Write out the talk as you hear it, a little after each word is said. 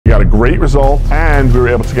got a great result, and we were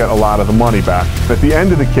able to get a lot of the money back. At the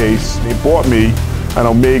end of the case, they bought me an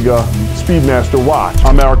Omega Speedmaster watch.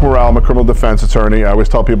 I'm Eric Morel, I'm a criminal defense attorney. I always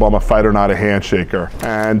tell people I'm a fighter, not a handshaker.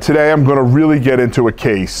 And today I'm going to really get into a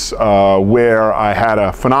case where I had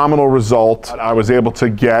a phenomenal result. I was able to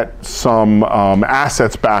get some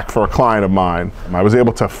assets back for a client of mine. I was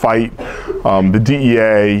able to fight the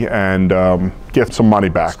DEA and get some money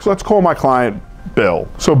back. So let's call my client Bill.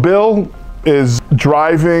 So Bill is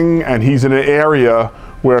driving, and he's in an area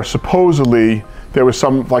where supposedly there was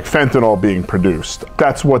some like fentanyl being produced.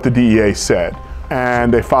 That's what the DEA said.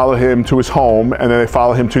 And they follow him to his home, and then they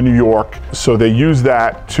follow him to New York. So they use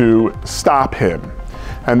that to stop him.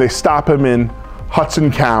 And they stop him in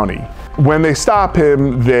Hudson County. When they stop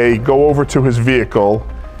him, they go over to his vehicle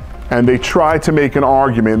and they try to make an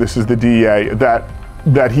argument, this is the DEA,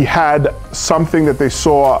 that he had something that they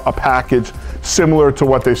saw, a package similar to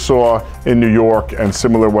what they saw in New York and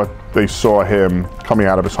similar to what they saw him coming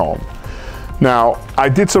out of his home. Now, I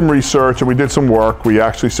did some research and we did some work. We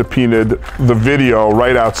actually subpoenaed the video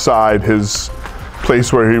right outside his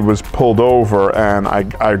place where he was pulled over, and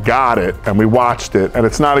I got it and we watched it, and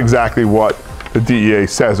it's not exactly what the DEA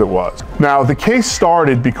says it was. Now, the case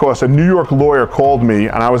started because a New York lawyer called me,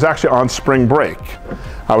 and I was actually on spring break.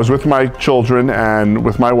 I was with my children and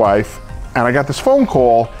with my wife, and I got this phone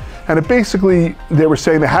call, and it basically, they were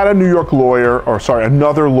saying they had a New York lawyer, or sorry,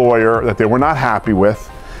 another lawyer that they were not happy with,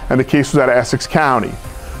 and the case was out of Essex County.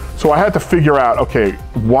 So I had to figure out, okay,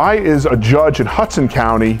 why is a judge in Hudson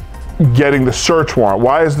County getting the search warrant?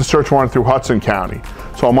 Why is the search warrant through Hudson County?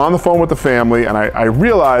 So I'm on the phone with the family, and I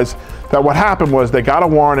realized that what happened was they got a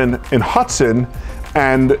warrant in Hudson,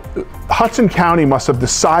 and Hudson County must have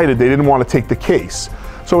decided they didn't want to take the case.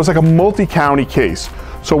 So it was like a multi-county case.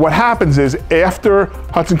 So what happens is, after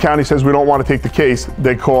Hudson County says we don't want to take the case,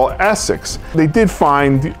 they call Essex. They did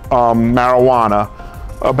find marijuana,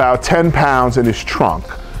 about 10 pounds in his trunk.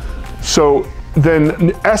 So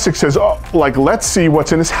then Essex says, oh, like, let's see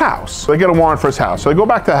what's in his house. So they get a warrant for his house. So they go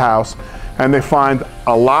back to the house and they find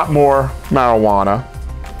a lot more marijuana.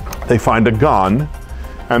 They find a gun,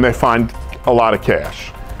 and they find a lot of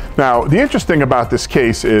cash. Now, the interesting thing about this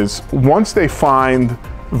case is, once they find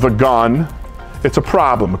the gun, it's a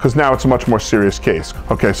problem because now it's a much more serious case.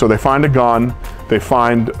 Okay, so they find a gun, they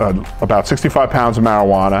find about 65 pounds of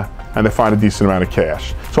marijuana, and they find a decent amount of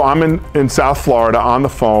cash. So I'm in South Florida on the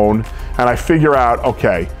phone, and I figure out,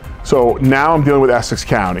 okay, so now I'm dealing with Essex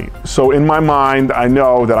County. So in my mind, I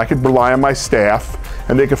know that I could rely on my staff,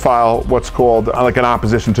 and they could file what's called like an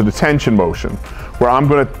opposition to detention motion, where I'm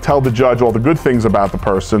going to tell the judge all the good things about the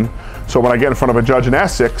person. So when I get in front of a judge in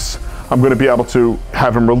Essex, I'm going to be able to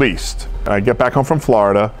have him released. And I get back home from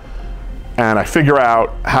Florida, and I figure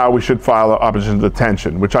out how we should file an opposition to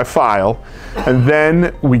detention, which I file. And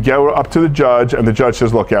then we go up to the judge, and the judge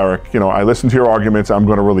says, look, Eric, you know, I listened to your arguments, I'm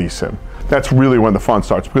going to release him. That's really when the fun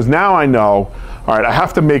starts, because now I know, all right, I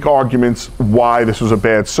have to make arguments why this was a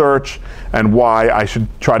bad search and why I should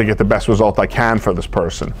try to get the best result I can for this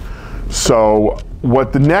person. So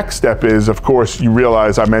what the next step is, of course, you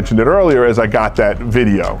realize, I mentioned it earlier, is I got that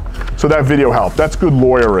video. So that video helped. That's good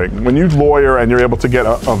lawyering. When you lawyer and you're able to get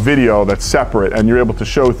a video that's separate and you're able to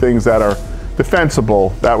show things that are defensible,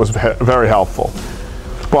 that was very helpful.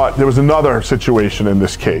 But there was another situation in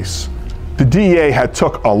this case. The DEA had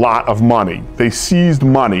took a lot of money. They seized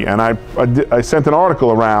money, and I sent an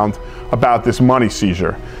article around about this money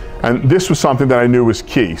seizure. And this was something that I knew was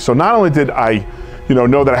key. So not only did I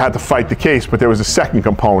know that I had to fight the case, but there was a second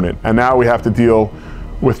component, and now we have to deal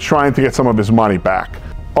with trying to get some of his money back.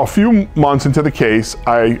 A few months into the case,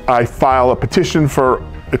 I file a petition for,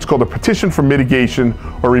 it's called a Petition for Mitigation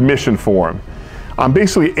or Remission form. I'm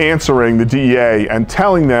basically answering the DEA and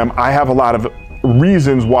telling them I have a lot of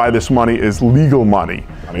reasons why this money is legal money.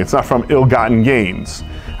 I mean, it's not from ill-gotten gains.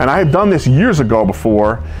 And I had done this years ago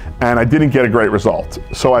before, and I didn't get a great result.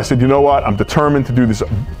 So I said, you know what, I'm determined to do this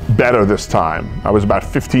better this time. That was about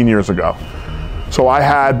 15 years ago. So I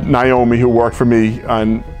had Naomi, who worked for me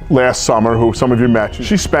last summer, who some of you met.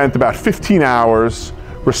 She spent about 15 hours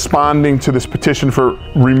responding to this petition for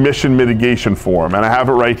remission mitigation form, and I have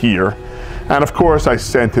it right here. And of course, I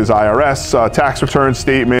sent his IRS tax return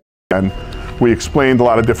statement, and we explained a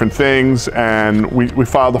lot of different things, and we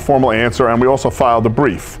filed a formal answer, and we also filed a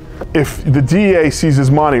brief. If the DEA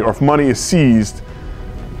seizes money, or if money is seized,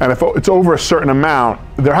 and if it's over a certain amount,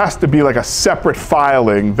 there has to be like a separate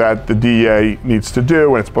filing that the DEA needs to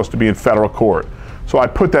do, and it's supposed to be in federal court. So I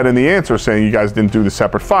put that in the answer saying you guys didn't do the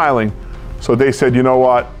separate filing. So they said, you know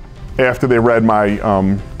what, after they read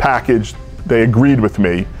my package, they agreed with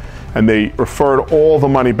me, and they referred all the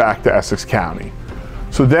money back to Essex County.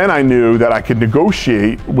 So then I knew that I could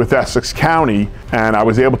negotiate with Essex County, and I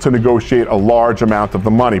was able to negotiate a large amount of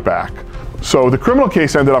the money back. So the criminal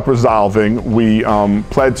case ended up resolving. We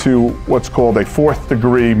pled to what's called a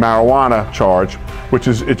 4th-degree marijuana charge, which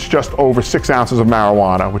is, it's just over 6 ounces of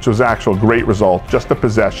marijuana, which was actually a great result, just the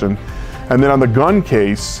possession. And then on the gun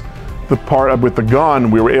case, the part with the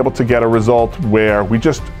gun, we were able to get a result where we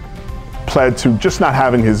just pled to just not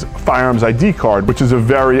having his firearms ID card, which is a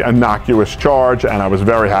very innocuous charge, and I was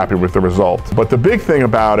very happy with the result. But the big thing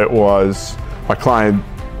about it was my client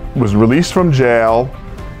was released from jail.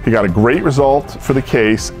 He got a great result for the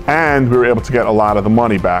case, and we were able to get a lot of the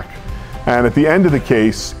money back. And at the end of the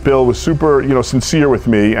case, Bill was super, sincere with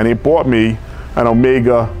me, and he bought me an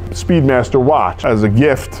Omega Speedmaster watch as a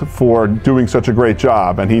gift for doing such a great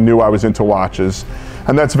job. And he knew I was into watches,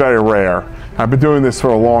 and that's very rare. I've been doing this for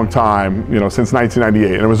a long time, since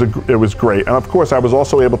 1998, and it was great. And of course, I was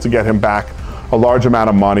also able to get him back a large amount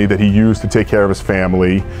of money that he used to take care of his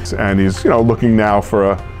family, and he's, looking now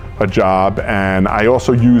for a job. And I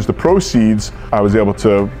also used the proceeds. I was able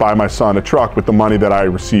to buy my son a truck with the money that I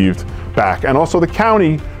received back. And also the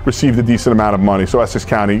county received a decent amount of money. So Essex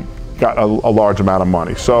County got a large amount of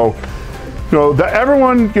money. So,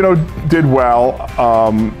 everyone, did well.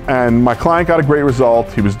 And my client got a great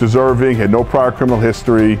result. He was deserving, had no prior criminal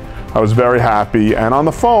history. I was very happy. And on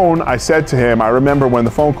the phone, I said to him, I remember when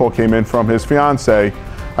the phone call came in from his fiance,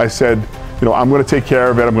 I said, I'm going to take care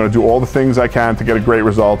of it. I'm going to do all the things I can to get a great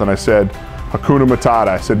result. And I said, Hakuna Matata.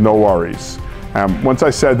 I said, no worries. Once I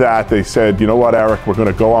said that, they said, you know what, Eric, we're going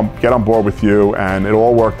to get on board with you, and it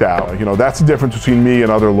all worked out. That's the difference between me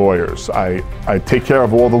and other lawyers. I take care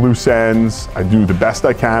of all the loose ends. I do the best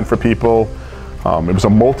I can for people. It was a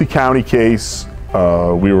multi-county case.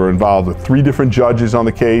 We were involved with 3 different judges on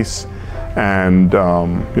the case, and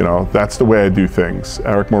that's the way I do things.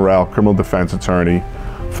 Eric Morrell, criminal defense attorney,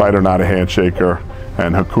 fighter, not a handshaker,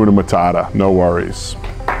 and Hakuna Matata, no worries.